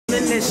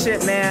this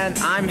shit, man.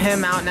 I'm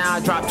Him out now.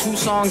 I dropped 2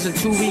 songs in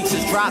 2 weeks.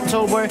 It's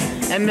Droptober,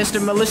 and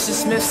Mr.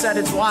 Malicious Smith said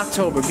it's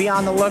Walktober. Be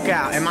on the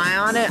lookout. Am I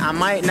on it? I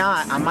might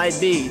not. I might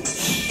be.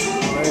 Fucking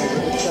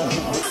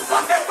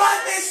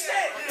run this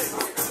shit!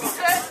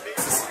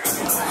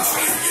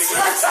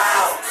 Let's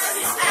out!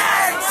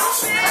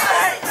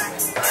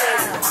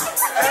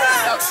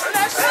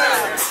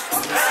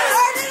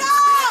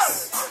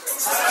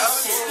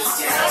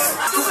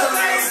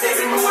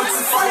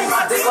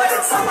 My dick like a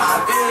tongue,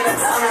 I've been in a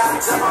tongue, I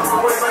jump on my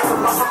waist like a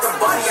motherfucking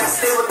bunny, I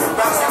stay with the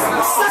rocks like I'm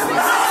a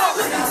fucking high.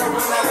 Look at the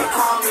room like they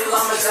call me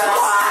Lumberjack.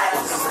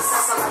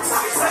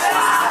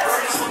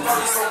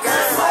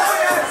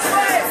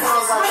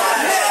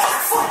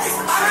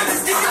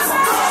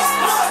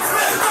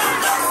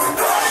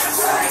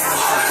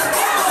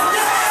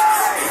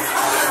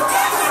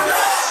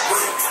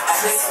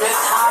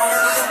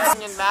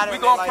 We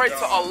gonna pray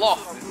to Allah.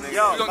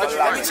 Yo,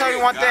 let me tell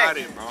you one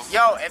thing.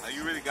 Yo, if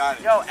you really got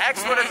it. Yo,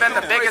 X would have been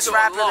the biggest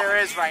rapper there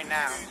is right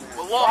now.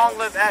 Long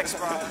live X,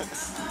 bro.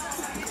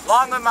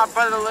 Long live my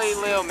brother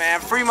Lil, man.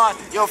 Free my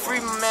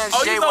man's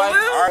Jay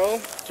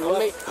White.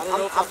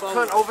 I'm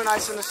putting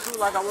overnights in the school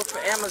like I work for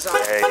Amazon.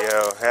 Hey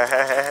yo.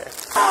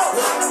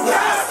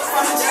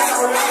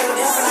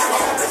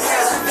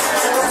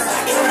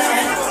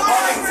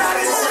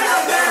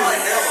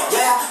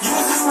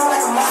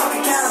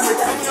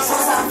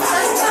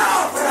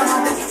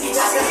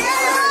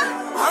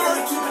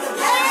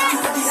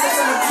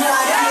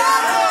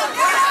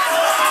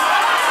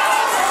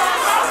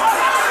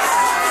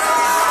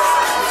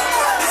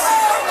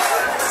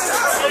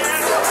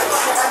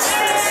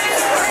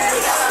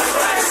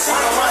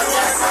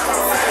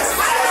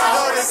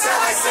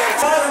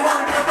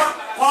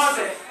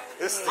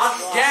 I'm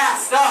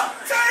gassed up.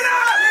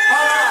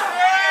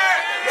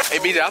 Hey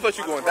BJ, I thought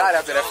you were gonna die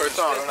after that first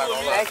song. I'm not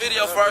gonna lie.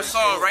 Video for our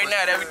song right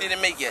now that we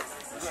didn't make yet.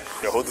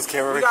 Yo, hold this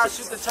camera. You gotta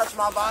shoot the Touch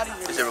My Body.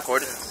 Is it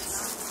recorded?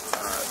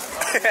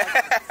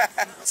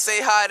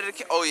 Say hi to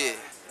the oh yeah.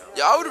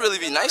 Yo, I would really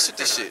be nice with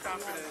this shit.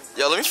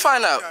 Yo, let me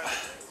find out.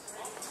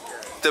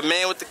 The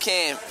man with the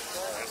cam.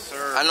 Yes,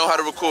 sir. I know how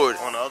to record.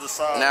 On the other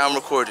side. Now I'm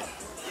recording.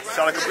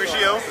 Sound like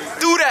Capriccio?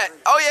 Do that.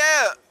 Oh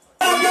yeah.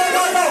 No.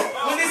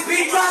 When this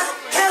beat drops,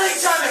 kill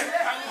each other.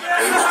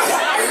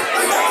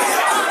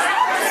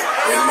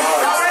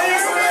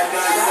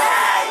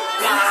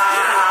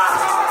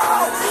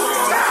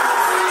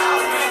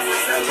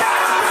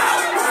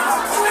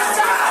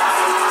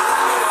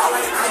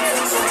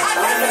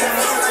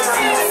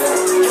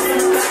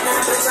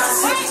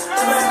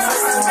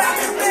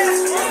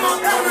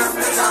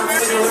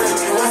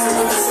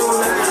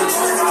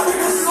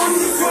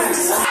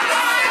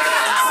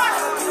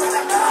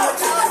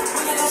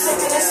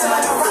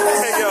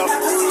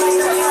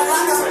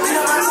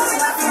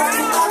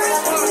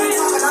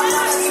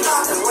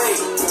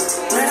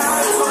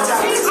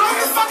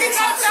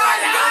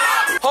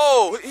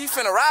 Oh, he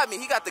finna rob me.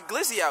 He got the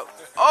glizzy out.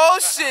 Oh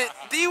shit,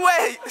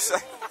 D-Way.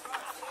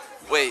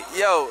 Wait,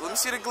 yo, let me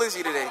see the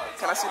glizzy today.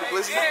 Can I see the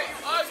glizzy?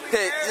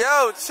 Hey,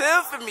 yo,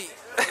 chill for me.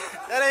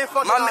 That ain't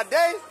fucking my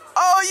day.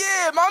 Oh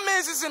yeah, my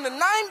man's is in the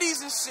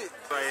 90s and shit.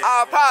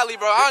 Probably,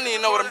 bro. I don't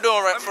even know what I'm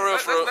doing right for real.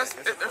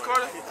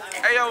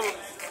 Hey, yo.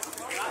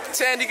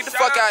 Tandy, get the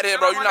fuck out of here,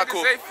 bro. You're not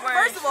cool.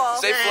 First of all,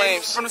 Say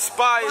Flames. From the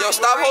spy. Yo,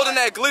 stop holding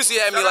that glizzy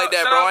at me like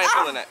that, bro. I ain't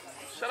feeling that.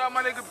 Shout out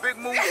my nigga Big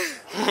Moose.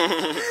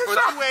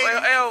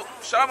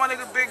 Shout out my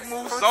nigga Big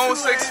Moose. Zone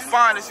 6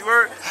 finest, you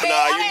heard?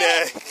 Nah, you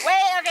mad.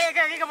 wait,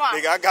 okay, come on.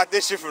 Nigga, I got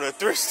this shit from the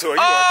thrift store.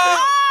 You are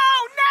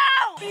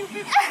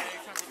crazy. Oh,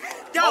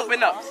 no!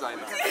 Open up.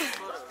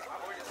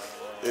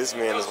 This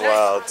man is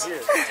wild.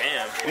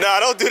 Damn. Nah,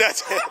 don't do that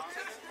to him.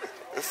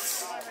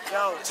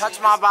 Yo, Touch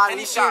My Body.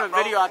 We shooting a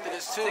video after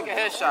this too. Take a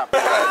headshot.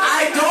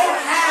 I don't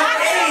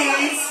have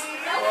AIDS,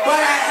 but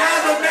I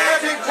have a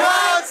Magic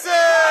Johnson.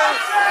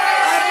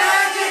 A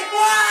Magic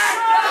what?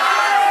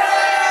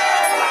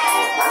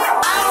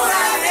 I don't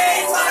have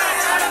AIDS, but I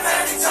have a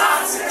Magic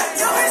Johnson.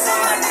 Yo, it's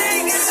on my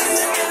name, it's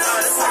in the middle of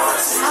the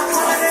force. I'm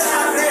going in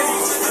already.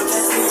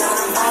 Let's be on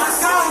the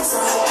Moscow.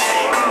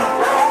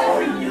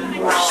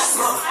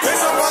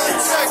 There's a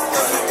one check.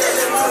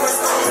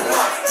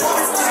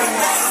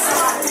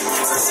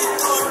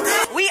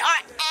 We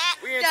are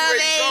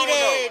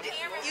activated.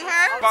 You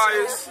heard?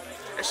 Bias.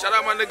 And shout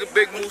out my nigga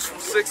Big Moose from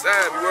 6th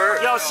Ave, you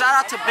heard? Yo, shout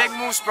out to Big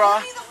Moose,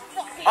 bro.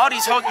 All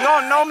these hoes, you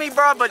don't know me,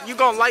 bro, but you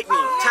gonna like me.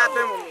 Tap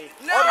in with me.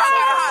 All these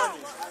hoes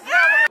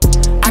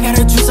I got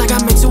a juice, I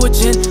got mixed with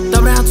gin.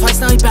 Double down twice,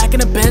 now he back in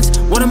the Benz.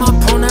 What are my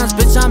pronouns,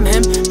 bitch, I'm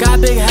him. Got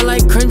a big head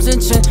like Crimson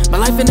Chin. My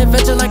life an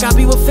adventure like I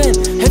be with Finn.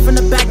 Hit from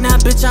the back, now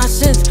bitch, I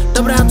sins.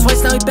 Double down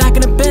twice, now he back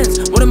in the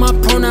Benz. What are my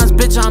pronouns,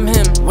 bitch, I'm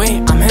him.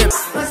 Wait, I'm him.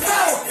 Let's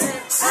go!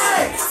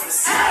 Hey!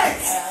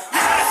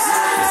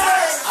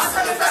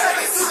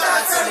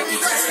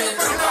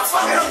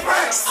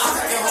 I'm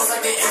taking hoes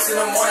like they 8 in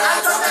the morning.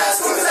 I thought that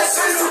school cause that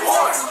shit is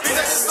born. Bitch,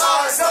 that's your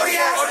star,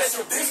 Zodiac. Oh, that's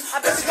your bitch.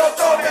 I bet you gon'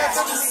 throw it back.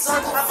 I'm just a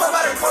circle. I fuck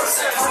by the quarter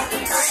set. Do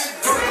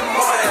it in the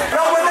morning.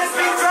 Bro, when this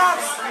beat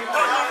drops,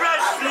 I'm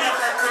ready.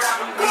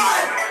 1,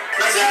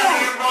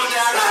 2,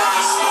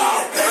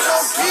 3.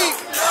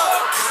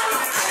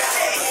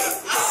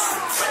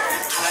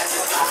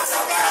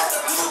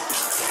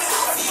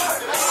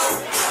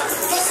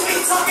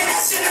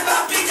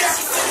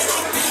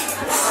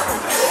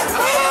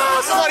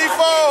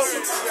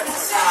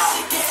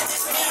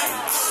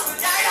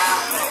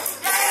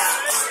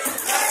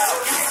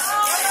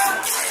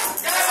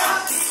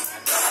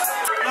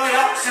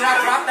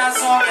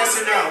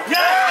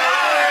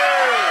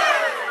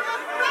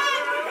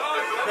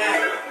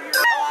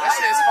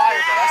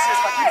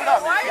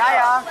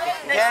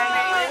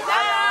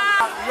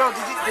 Yo,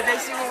 did they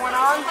see what went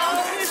on?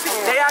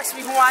 They asked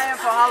me who I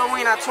am for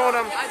Halloween. I told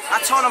them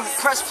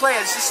press play.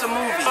 It's just a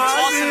movie.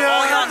 Tossing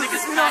all y'all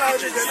niggas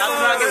packages. I'm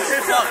not gonna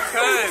fuck.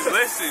 Cuz,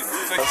 listen.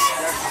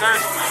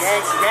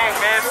 Gang,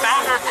 man.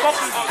 Sound her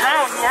fucking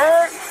down, you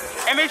heard?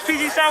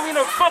 MHPG sound, we in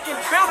the fucking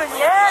building,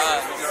 you heard?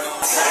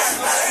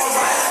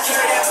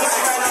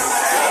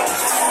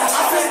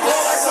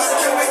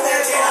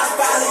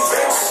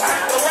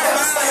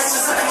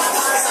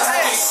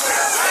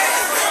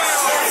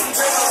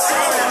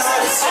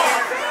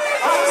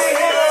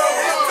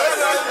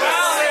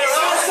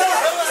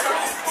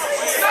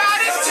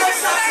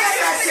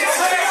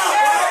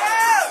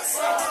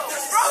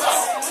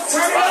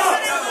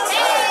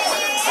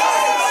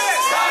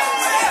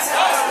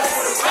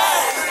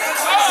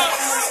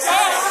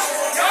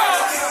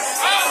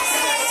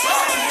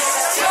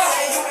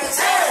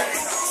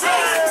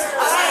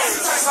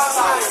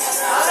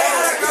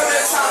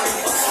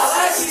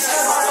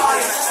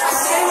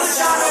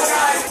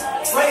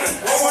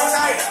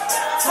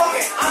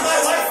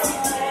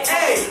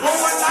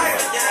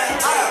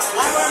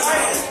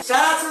 Shout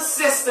out to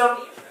Sysstem,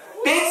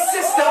 big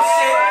Sysstem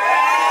shit.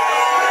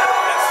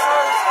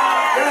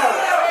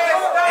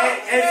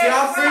 And if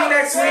y'all free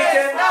next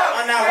weekend,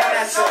 on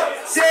that show.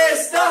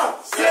 Sysstem.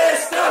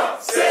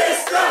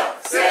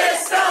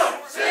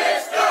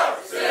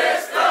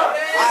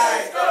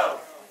 Alright.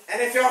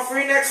 And if y'all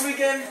free next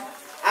weekend,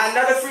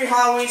 another free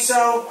Halloween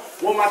show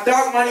with my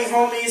Dark Money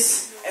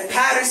homies in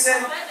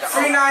Patterson,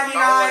 free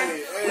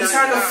 99. We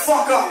turn the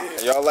fuck up.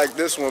 Y'all like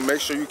this one,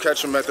 make sure you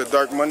catch them at the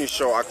Dark Money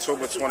Show,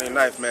 October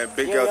 29th, man.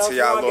 Big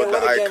LTI, Lord the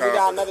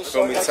Icon.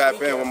 Feel me,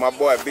 tap in with my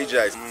boy,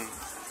 BJ.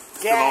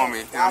 Still on me,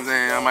 you know what I'm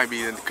saying? I might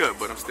be in the cut,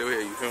 but I'm still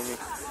here, you feel me?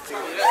 Before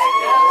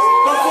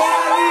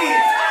I leave,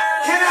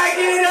 can I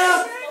get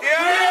up?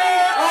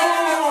 Yeah!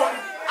 Oh,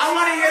 I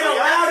want to hear the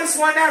loudest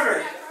one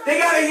ever. They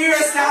got to hear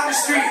us down the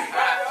street.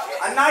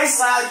 A nice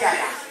loud guy.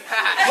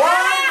 1,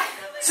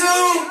 2,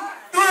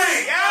 3.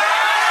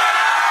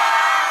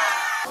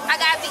 I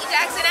got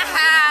B-Jax in the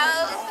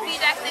house.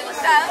 B-Jax, say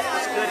what's up?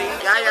 Goody.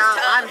 Yeah,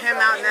 I'm him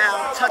out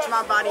now. Touch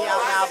my body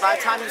out now. By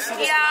the time you see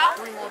this,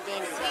 3 more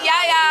things.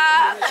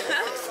 Yeah.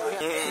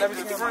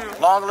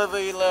 Long live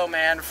Lil,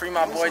 man. Free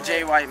my boy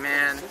Jay White,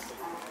 man.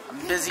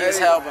 I'm busy as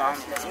hell, but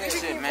I'm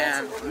shit,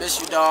 man. Miss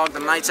you, dog. The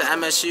nights at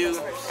MSU.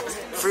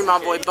 Free my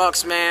boy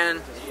Bucks,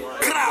 man.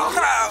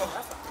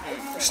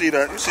 You see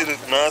the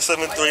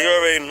 973, you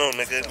already know,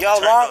 nigga. Yo,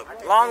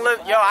 long live,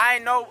 yo, I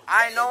ain't know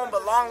him,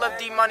 but long live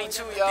D Money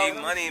too, yo. D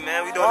Money,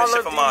 man, we doing this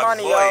shit for my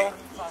boy.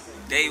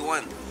 Day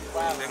one. You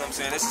know what I'm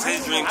saying? This is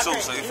his dream too,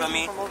 so you feel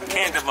me?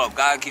 Can't give up.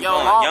 God keep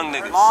going. Young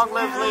niggas. Long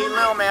live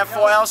Lil, man.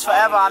 4Ls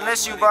forever. I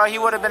miss you, bro. He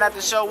would have been at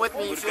the show with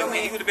me. You feel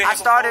me? I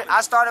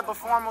started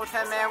performing with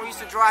him, man. We used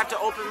to drive to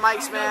open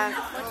mics, man.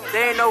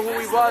 They didn't know who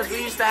he was. We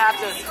used to have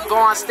to go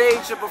on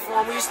stage to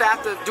perform. We used to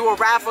have to do a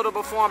raffle to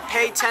perform,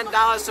 pay $10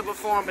 to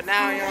perform. But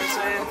now, you know what I'm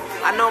saying?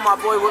 I know my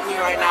boy with me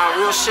right now.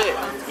 Real shit.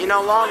 You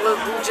know, long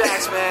live Blue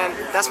Jacks, man.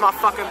 That's my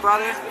fucking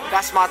brother.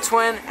 That's my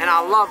twin, and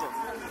I love him.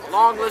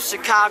 Long live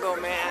Chicago,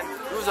 man.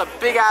 He was a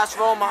big-ass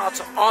role model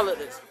to all of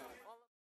this.